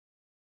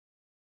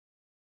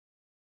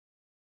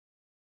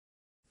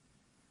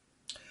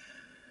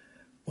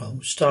Well,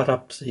 we'll start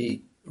up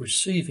the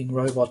receiving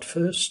robot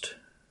first.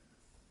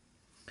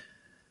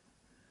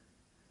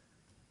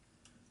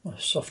 My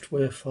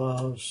software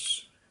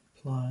files,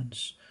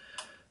 appliance,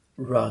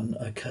 run.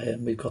 Okay,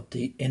 and we've got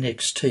the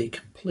NXT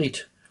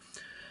complete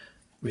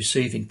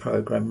receiving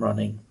program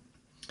running.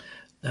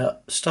 Now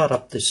start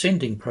up the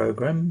sending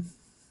program.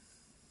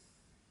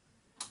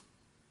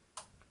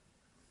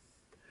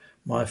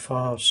 My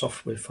files,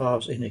 software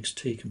files,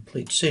 NXT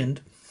complete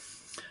send.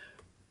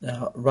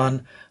 Now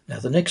run. Now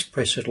the next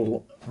press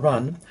it'll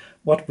run.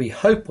 What we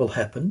hope will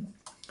happen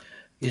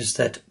is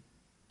that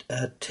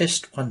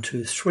test 1,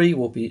 2, 3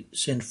 will be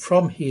sent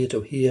from here to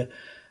here,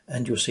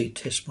 and you'll see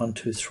test 1,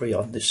 2, 3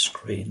 on this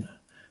screen.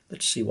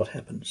 Let's see what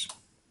happens.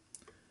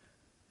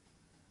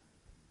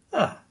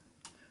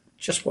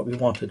 Just what we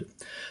wanted.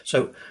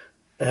 So,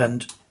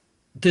 and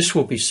this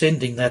will be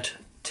sending that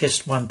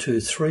test 1, 2,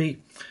 3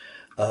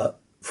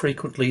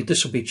 frequently.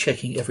 This will be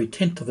checking every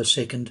 1/10 of a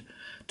second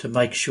to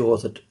make sure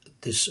that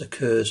this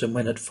occurs, and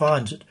when it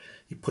finds it,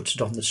 it puts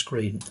it on the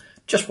screen.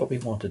 Just what we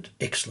wanted.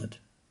 Excellent.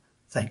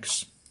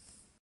 Thanks.